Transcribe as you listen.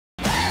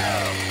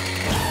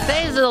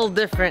today's a little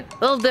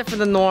different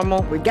than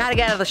normal. We gotta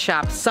get out of the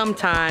shop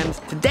sometimes.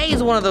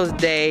 Today's one of those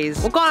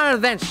days. We're going on an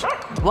adventure.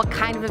 What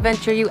kind of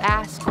adventure, you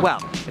ask? Well,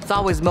 it's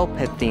always moped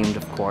themed,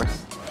 of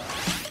course.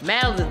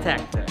 Metal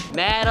detector,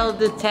 metal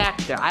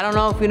detector. I don't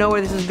know if you know where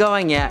this is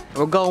going yet.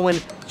 We're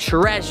going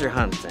treasure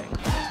hunting.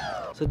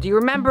 So do you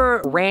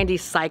remember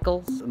Randy's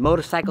Cycles, a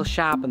motorcycle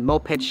shop and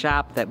moped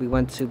shop that we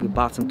went to? We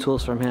bought some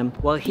tools from him.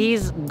 Well,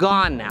 he's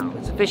gone now.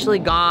 It's officially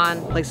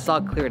gone. Place is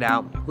all cleared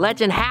out.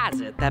 Legend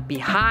has it that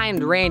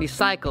behind Randy's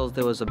Cycles,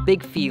 there was a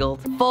big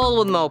field full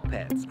with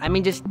mopeds. I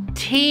mean, just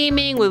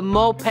teeming with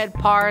moped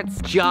parts,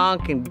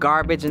 junk and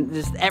garbage and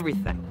just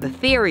everything. The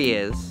theory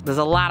is there's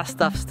a lot of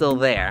stuff still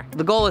there.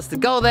 The goal is to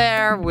go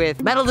there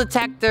with metal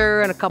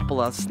detector and a couple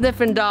of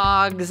sniffing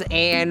dogs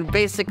and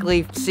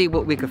basically see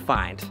what we could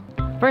find.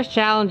 First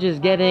challenge is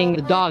getting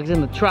the dogs in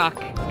the truck.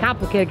 It's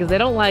complicated because they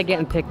don't like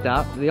getting picked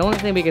up. The only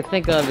thing we can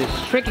think of is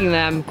tricking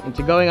them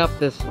into going up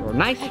this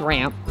nice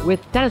ramp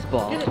with tennis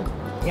balls.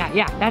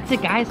 Yeah, that's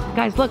it, guys.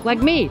 Guys, look,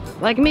 like me,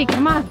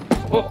 come on.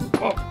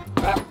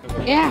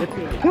 Yeah,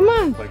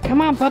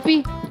 come on,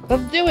 puppy.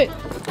 Let's do it.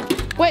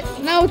 What?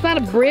 No, it's not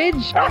a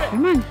bridge.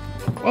 Come on.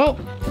 Oh.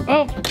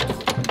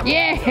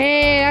 Yeah,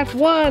 that's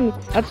one.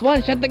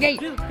 Shut the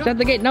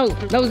gate. No,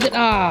 zip.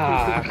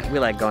 Ah. We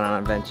like going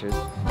on adventures.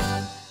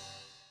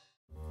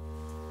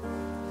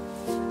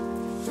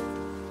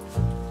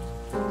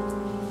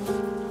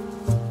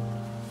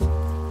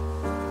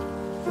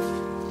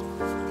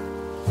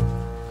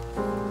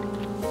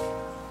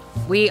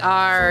 We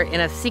are in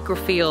a secret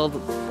field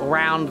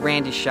around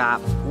Randy's shop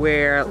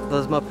where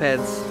those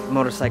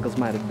motorcycles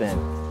might have been.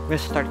 We're gonna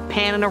start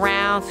panning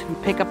around, see if we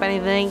pick up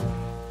anything.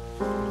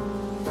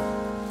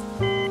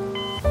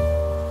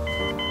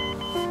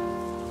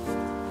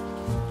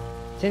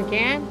 Tin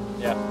can?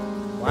 Yeah.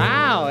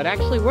 Wow, it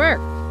actually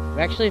worked.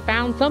 We actually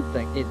found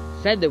something. It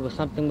said there was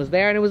something was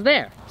there and it was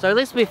there. So at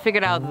least we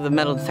figured out that the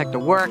metal detector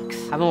works.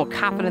 I have more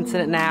confidence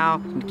in it now.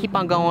 I'm gonna keep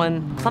on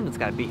going. Something's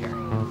gotta be here.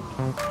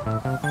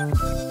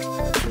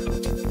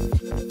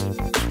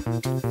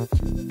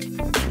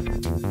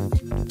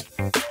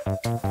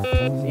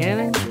 See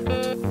anything?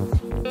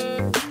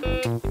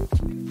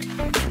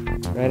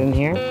 Right in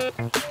here.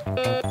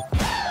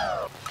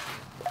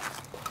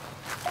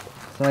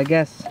 So I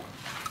guess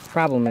the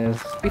problem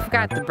is we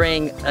forgot to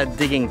bring a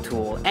digging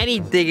tool. Any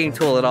digging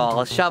tool at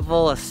all. A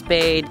shovel, a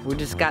spade. We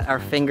just got our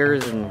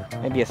fingers and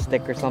maybe a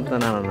stick or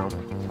something. I don't know.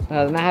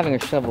 Not having a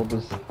shovel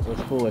was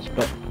foolish,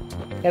 but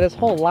yeah, this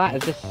whole lot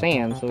is just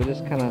sand, so we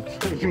just kind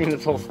of... You mean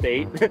this whole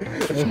state?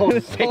 This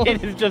whole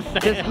state is just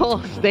sand. This whole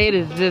state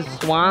is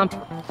just swamp.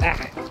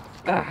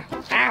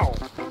 Ow!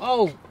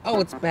 Oh,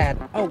 it's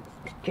bad. Oh,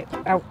 get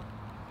out.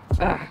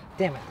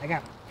 Damn it, I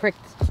got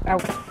pricked. Ow.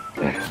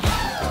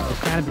 There's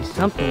gotta be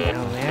something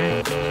down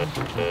there.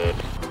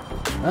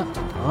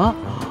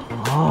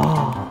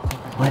 Oh,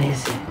 what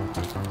is it?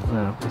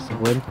 No, piece of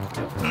wood.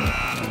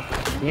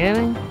 See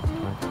anything?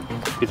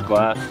 It's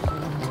glass.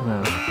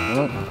 No.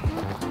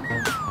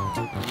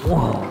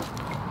 Whoa.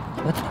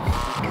 What the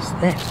fuck is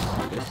this?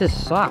 This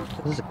is soft.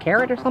 Is this a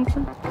carrot or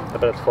something? I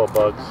bet it's full of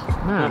bugs.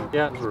 No,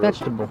 yeah, it's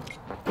vegetable.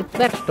 It's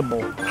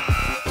vegetable.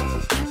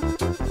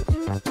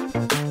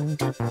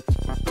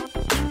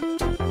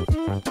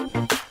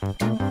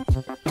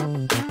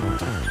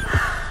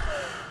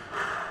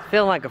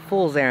 Feeling like a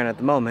fool's errand at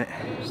the moment.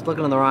 Just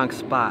looking in the wrong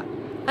spot.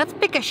 Let's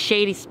pick a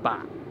shady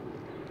spot.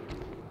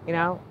 You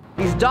know?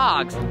 These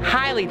dogs,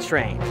 highly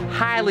trained.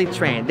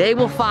 They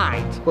will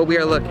find what we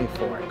are looking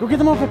for. Go get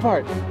the moped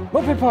parts.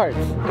 Go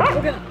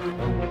get it.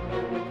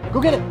 Go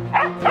get it.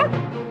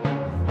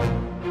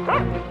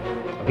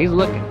 Oh, he's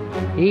looking.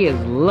 He is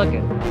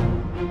looking.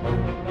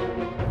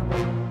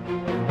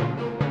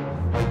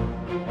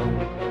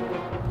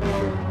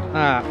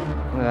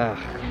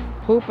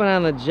 Pooping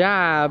on the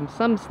job.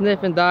 Some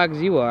sniffing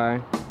dogs you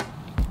are.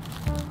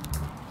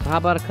 So how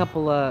about a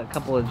couple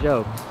of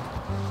jokes?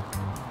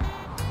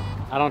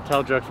 I don't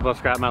tell jokes about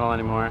scrap metal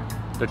anymore.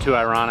 They're too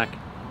ironic.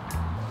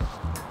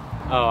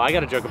 Oh, I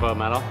got a joke about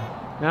metal.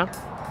 No?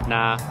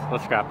 Nah,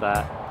 let's scrap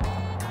that.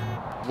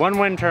 One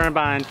wind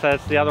turbine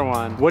says to the other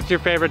one, "What's your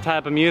favorite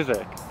type of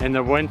music?" And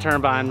the wind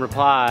turbine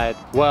replied,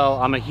 "Well,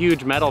 I'm a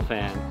huge metal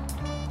fan."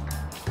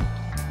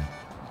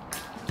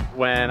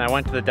 When I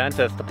went to the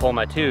dentist to pull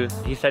my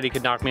tooth, he said he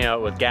could knock me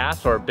out with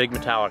gas or a big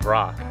metallic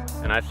rock.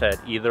 And I said,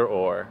 either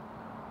or.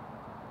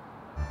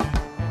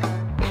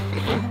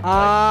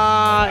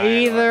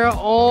 Either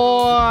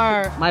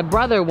or. My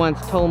brother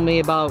once told me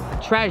about a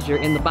treasure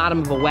in the bottom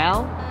of a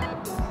well.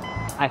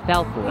 I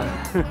fell for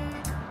it.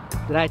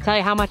 Did I tell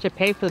you how much I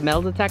paid for the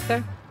metal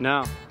detector?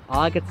 No.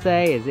 All I could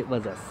say is it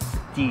was a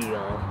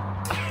steal.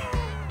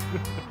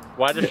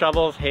 Why do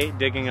shovels hate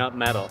digging up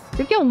metal?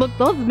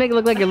 Don't make it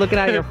look like you're looking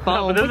at your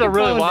phone. No,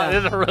 but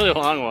this is a really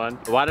long one.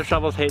 Why do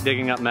shovels hate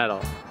digging up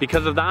metal?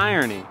 Because of the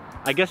irony.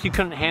 I guess you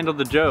couldn't handle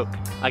the joke.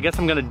 I guess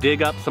I'm gonna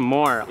dig up some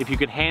more. If you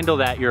could handle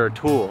that, you're a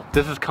tool.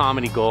 This is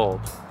comedy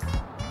gold.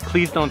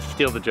 Please don't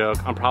steal the joke.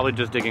 I'm probably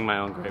just digging my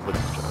own grave with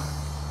this joke.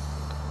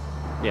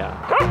 Yeah.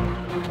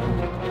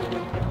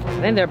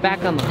 And then they're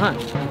back on the hunt.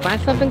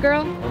 Find something,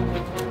 girl?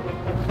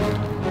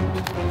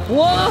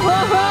 Whoa!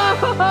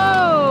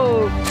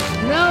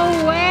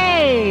 No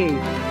way!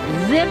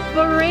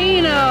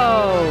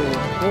 Zipperino!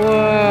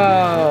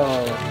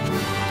 Whoa!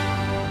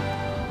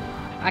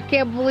 I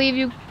can't believe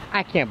you.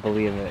 I can't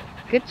believe it.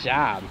 Good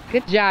job.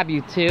 Good job,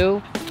 you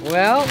two.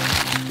 Well,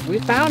 we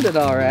found it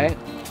all right.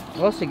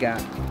 What else you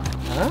got?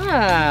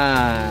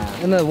 Ah,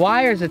 and the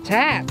wire's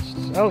attached.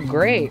 Oh,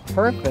 great.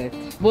 Perfect.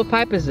 What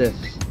pipe is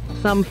this?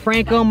 Some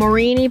Franco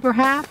Marini,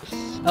 perhaps?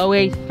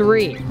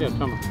 OA3. Yeah,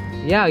 Thomas.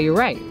 Yeah, you're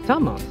right. It's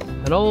almost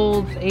an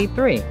old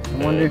A3.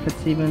 I wonder if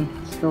it's even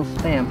still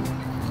stamped.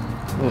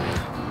 Oof.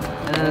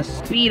 And then a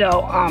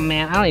Speedo. Oh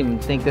man, I don't even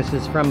think this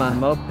is from a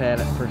moped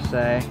per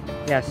se.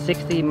 Yeah,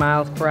 60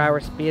 miles per hour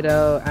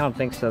Speedo. I don't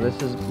think so.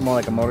 This is more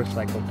like a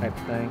motorcycle type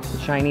thing. The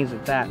Chinese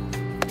at that.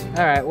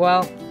 All right,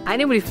 well, I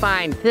knew we'd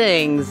find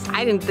things.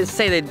 I didn't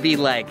say they'd be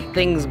like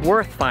things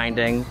worth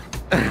finding.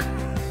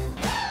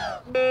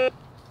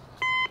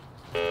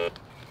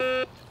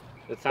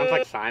 It sounds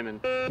like Simon.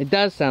 It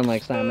does sound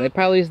like Simon. They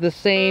probably use the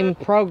same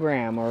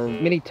program or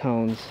MIDI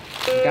tones.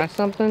 You got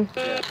something?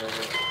 Yeah,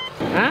 perfect.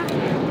 Huh?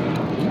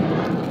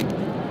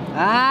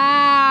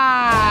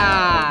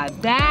 Ah,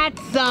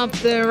 that's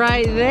something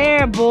right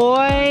there,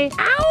 boy.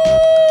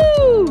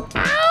 Ow!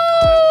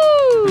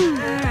 Ow!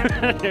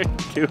 They're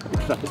too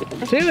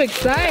excited. Too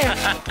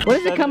excited. What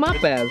does it come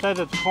up as? It says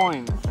it's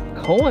coins.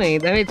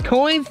 Coins? I mean, it's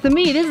coins to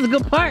me. This is a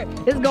good part.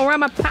 This is going right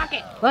in my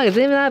pocket. Look, it's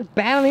even not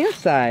bad on the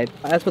inside.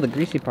 That's what the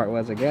greasy part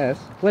was, I guess.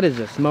 What is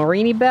this?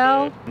 Marini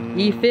Bell?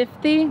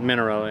 E50?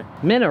 Minerelli.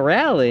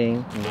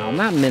 Minerelli? No,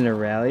 not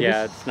Minerelli.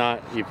 Yeah, This- it's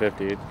not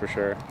E50 for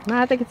sure. No,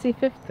 I think it's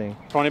E50.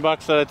 20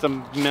 bucks, so it's a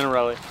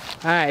Minerelli.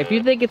 Alright, if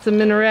you think it's a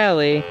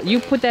Minerelli, you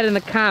put that in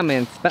the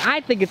comments. But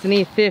I think it's an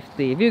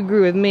E50. If you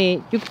agree with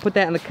me, you can put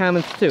that in the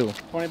comments too.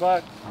 20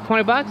 bucks.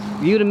 20 bucks?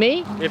 You to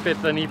me? If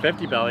it's an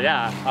E50 bell,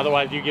 yeah.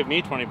 Otherwise, you give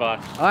me 20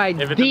 bucks. Alright,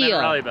 If it's deal.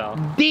 a Minerelli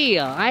bell.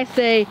 Deal. I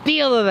say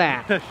deal to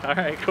that. All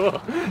right, cool.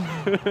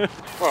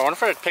 Whoa, I wonder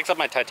if it picks up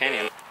my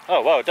titanium.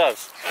 Oh, whoa, it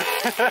does.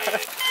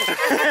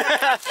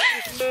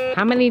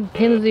 How many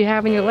pins do you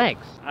have in your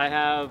legs? I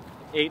have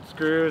 8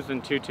 screws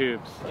and 2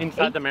 tubes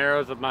inside the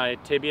marrows of my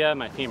tibia and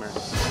my femur.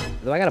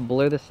 Do I gotta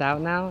blur this out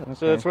now? Okay.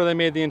 So that's where they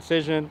made the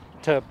incision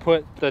to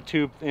put the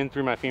tube in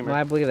through my femur. Well,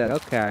 I believe that.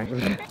 Okay.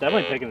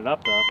 Definitely picking it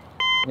up though.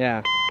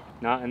 Yeah.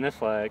 Not in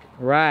this leg.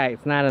 Right,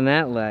 it's not in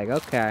that leg,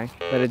 okay.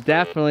 But it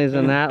definitely is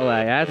in that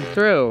leg, that's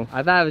true.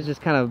 I thought it was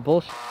just kind of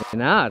bullshit.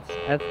 No,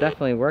 that's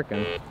definitely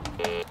working.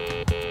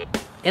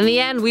 In the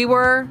end, we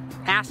were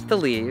asked to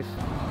leave.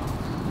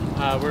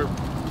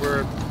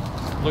 We're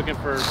looking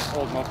for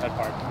old moped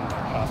parts in our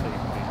shop that you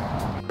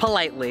can see.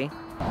 Politely.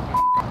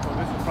 Well,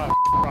 this is probably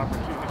proper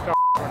too. They start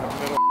in the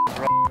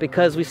middle.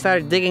 Because we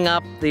started digging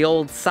up the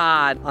old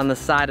sod on the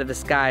side of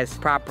this guy's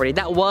property.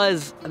 That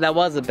was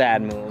a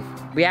bad move.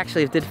 We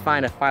actually did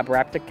find a fiber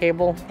optic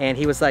cable, and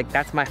he was like,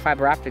 that's my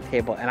fiber optic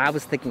cable. And I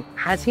was thinking,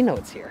 how does he know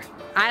it's here?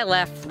 I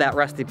left that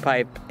rusty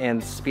pipe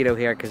and Speedo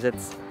here because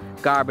it's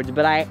garbage,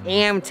 but I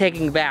am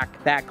taking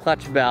back that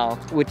clutch bell,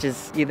 which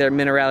is either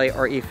Minerelli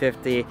or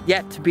E50.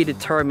 Yet to be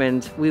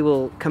determined. We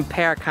will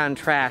compare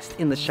contrast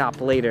in the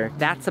shop later.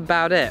 That's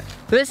about it.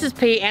 So this is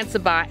Pete and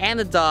SABAT and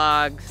the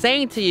dog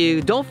saying to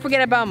you, don't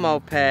forget about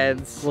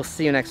mopeds. We'll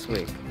see you next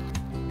week.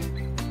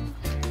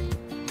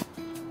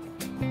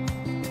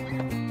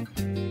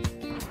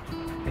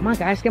 Come on,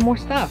 guys, get more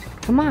stuff.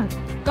 Come on,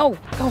 go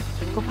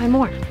find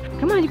more.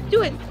 Come on, you can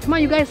do it. Come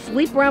on, you guys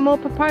sleep around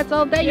moped parts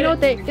all day. You know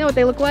what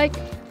they look like?